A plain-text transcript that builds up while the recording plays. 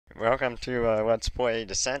Welcome to Let's Play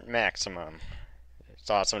Descent Maximum.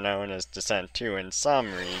 It's also known as Descent 2 in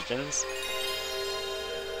some regions.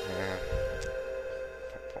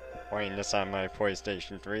 Playing this on my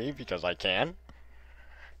PlayStation 3 because I can.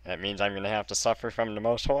 That means I'm going to have to suffer from the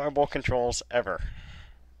most horrible controls ever.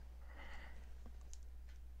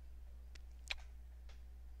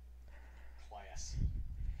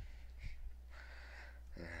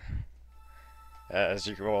 As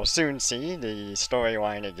you will soon see, the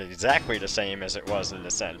storyline is exactly the same as it was in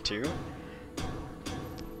Descent 2.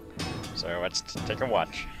 So let's take a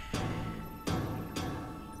watch.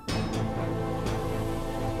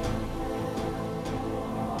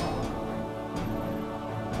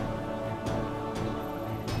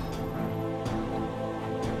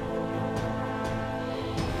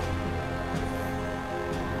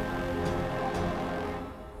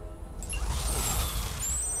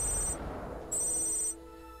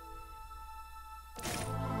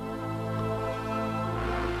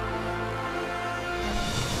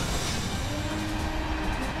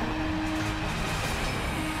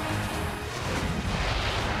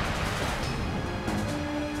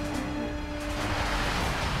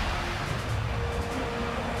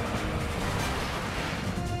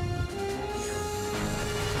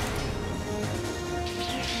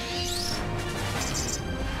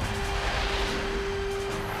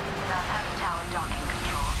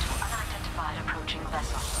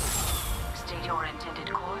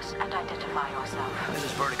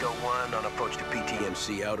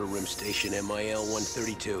 Outer Rim Station MIL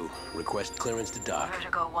 132. Request clearance to dock.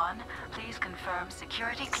 Vertigo 1, please confirm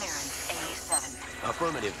security clearance A7.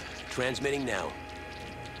 Affirmative. Transmitting now.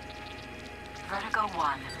 Vertigo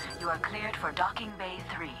 1, you are cleared for docking bay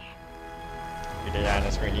 3. To be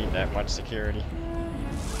honest, we need that much security.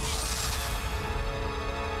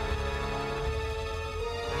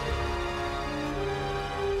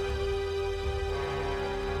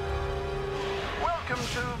 Welcome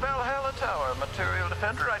to Valhalla Tower, Material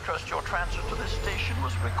Defender. I trust your transit to this station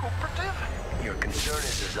was recuperative. Your concern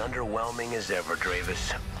is as underwhelming as ever,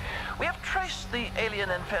 Dravis. We have traced the alien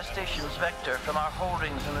infestation's vector from our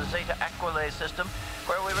holdings in the Zeta Aquilae system,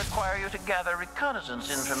 where we require you to gather reconnaissance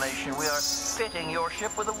information. We are fitting your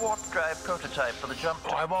ship with a warp drive prototype for the jump.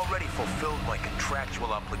 Oh, I've already fulfilled my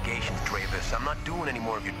contractual obligations, Dravis. I'm not doing any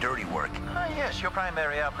more of your dirty work. Ah, yes, your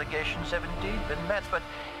primary obligations have indeed been met, but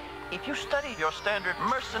if you study your standard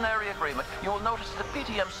mercenary agreement, you will notice the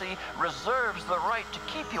PTMC reserves the right to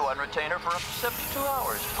keep you on retainer for up to 72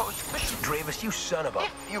 hours post-mission. Dravis, you son of a...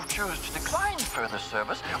 If you choose to decline further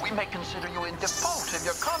service, we may consider you in default of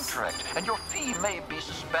your contract, and your fee may be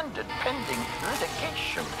suspended pending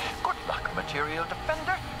litigation. Good luck, Material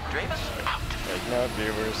Defender. Dravis, out. Take note,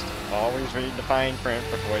 viewers. Always read the fine print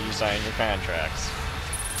before you sign your contracts.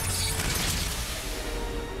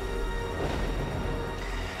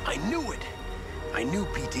 I knew it! I knew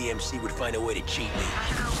PTMC would find a way to cheat me.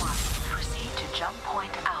 Vertigo 1, proceed to jump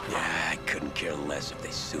point Alpha. Yeah, I couldn't care less if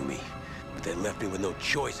they sue me. But they left me with no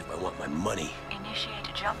choice if I want my money. Initiate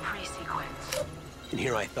a jump pre-sequence. And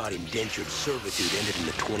here I thought indentured servitude ended in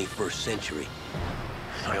the 21st century.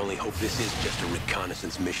 I only hope this is just a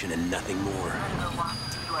reconnaissance mission and nothing more. Vertigo 1,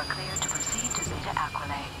 you are cleared to proceed to Zeta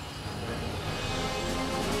Aquilae.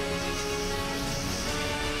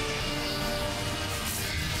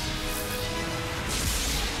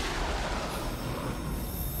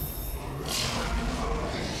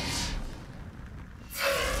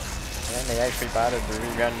 And they actually bothered to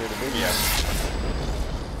re-render the video.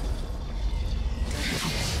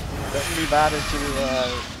 Couldn't be bothered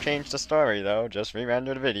to change the story though, just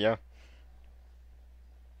re-render the video.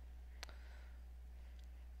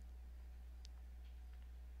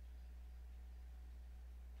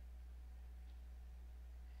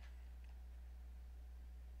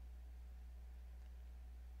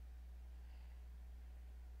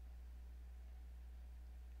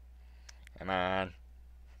 Come on.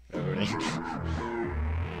 Loading. I'm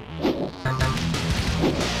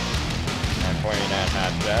pointing at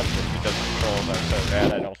hot jobs just because the controls are so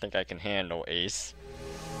bad I don't think I can handle Ace.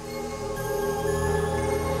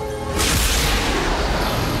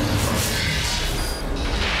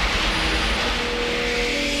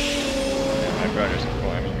 Yeah, my brother's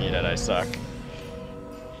informing me that I suck.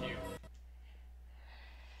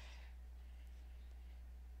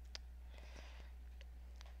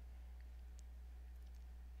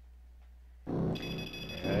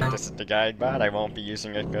 This is the guide bot. I won't be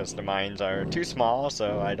using it because the mines are too small,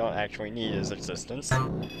 so I don't actually need his assistance.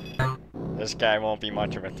 This guy won't be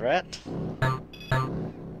much of a threat.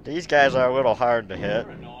 These guys are a little hard to hit.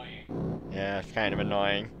 Yeah, it's kind of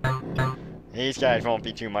annoying. These guys won't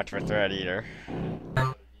be too much of a threat either.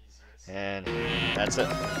 That's it.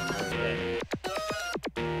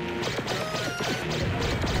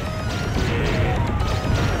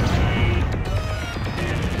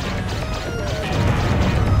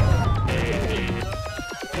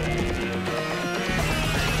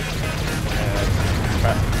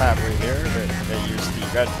 Probably here, but they use the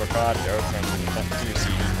Red Book audio from the 2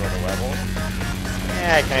 CD for the levels.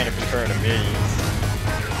 Yeah, I kind of prefer the MIDIs.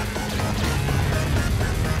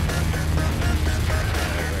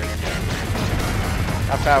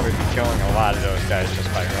 I'll probably be killing a lot of those guys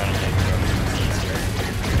just by running into them easier.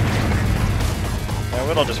 A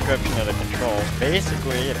little description of the controls.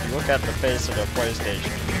 Basically, if you look at the face of the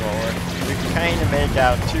PlayStation controller, you can kind of make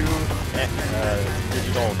out 2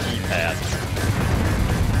 digital keypads.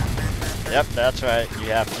 Yep, that's right, you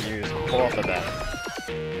have to use both of them.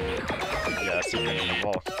 Yeah, secret in the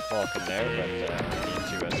Vulcan there, but we need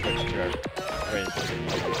to switch to our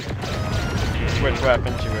switch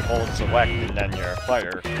weapon to hold select and then your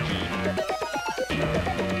fire key.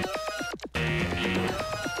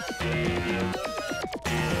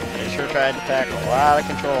 They sure tried to pack a lot of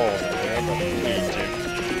controls there, but we need to.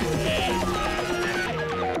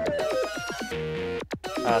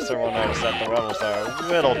 Also will notice that the levels are a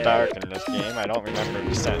little dark in this game. I don't remember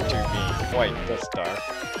Descent 2 being quite this dark.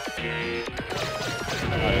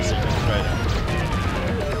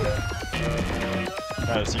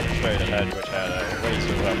 Not a secret straight ahead, which had a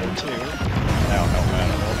laser level 2. That'll help out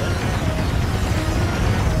a little bit.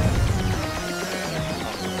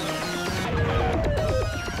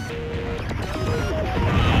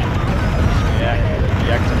 Yeah, the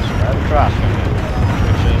exits right across from it,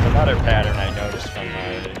 which is another pattern I noticed from my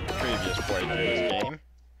previous playthrough of this game.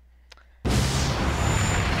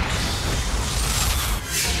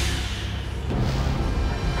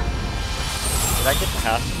 Did I get the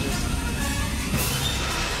hostages?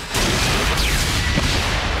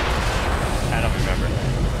 I don't remember.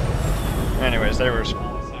 Anyways, they were.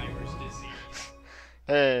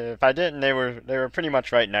 If I didn't, they were pretty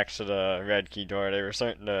much right next to the red key door. They were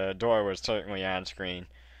certain the door was certainly on screen.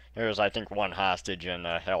 There was, I think, 1 hostage and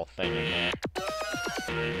a health thing in there.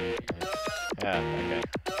 Yeah, okay.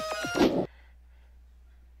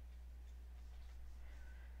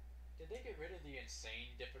 Did they get rid of the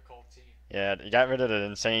insane difficulty? Yeah, you got rid of the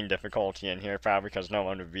insane difficulty in here, probably because no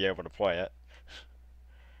one would be able to play it.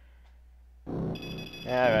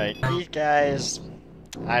 Alright, these guys,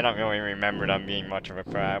 I don't really remember them being much of a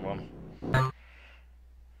problem. Another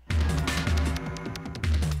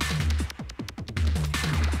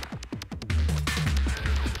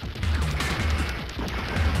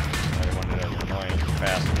one of those annoying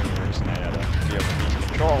fast movers, and I gotta deal with these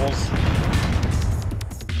controls.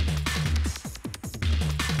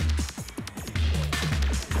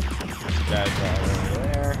 These guys are all over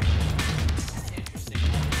there.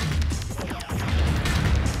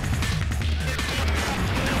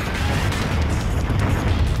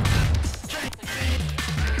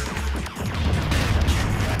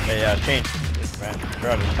 They changed, my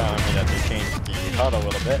brother telling me that they changed the HUD a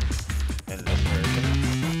little bit in this version.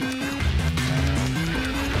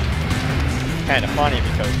 Kind of funny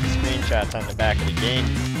because the screenshots on the back of the game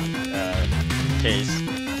case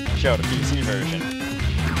show the PC version.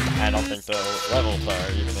 I don't think the levels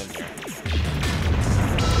are even in here.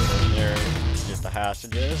 Here, get the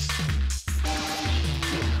hostages.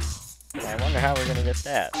 I wonder how we're gonna get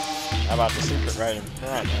that. How about the secret right in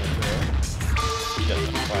front over here? Get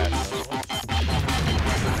some flash missiles.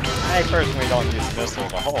 I personally don't use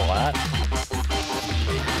missiles a whole lot.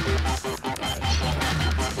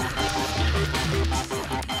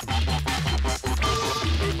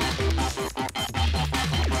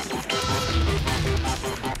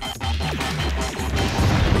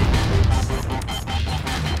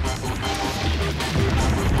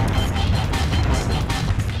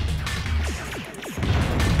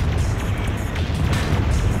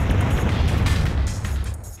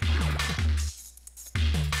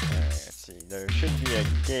 There should be a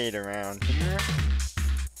gate around here.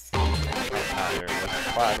 There's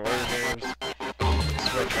quad lasers.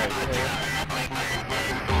 Switch right there.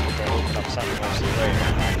 We'll open up something we'll see later.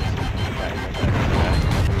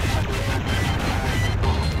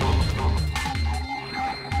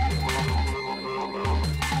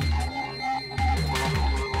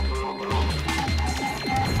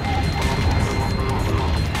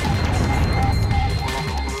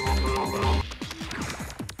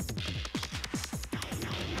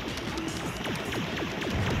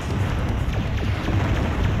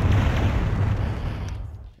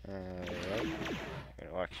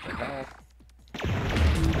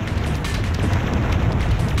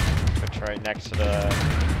 Right next to the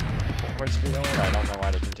force field. I don't know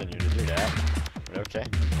why they continue to do that. But Okay.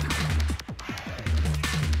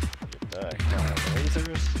 Get the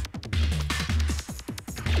lasers.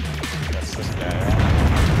 That's this guy, right?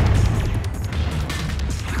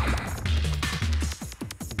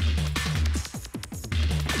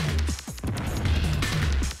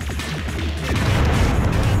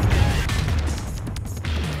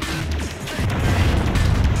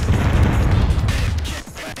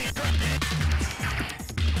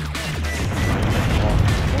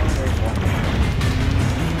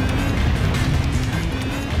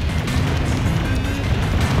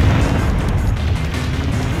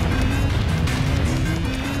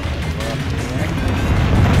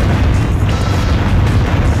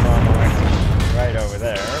 Right over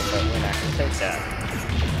there, but we're not gonna take that.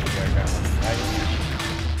 We're going right.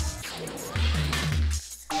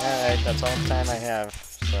 Alright, that's all the time I have,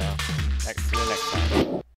 so see you next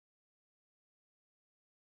time.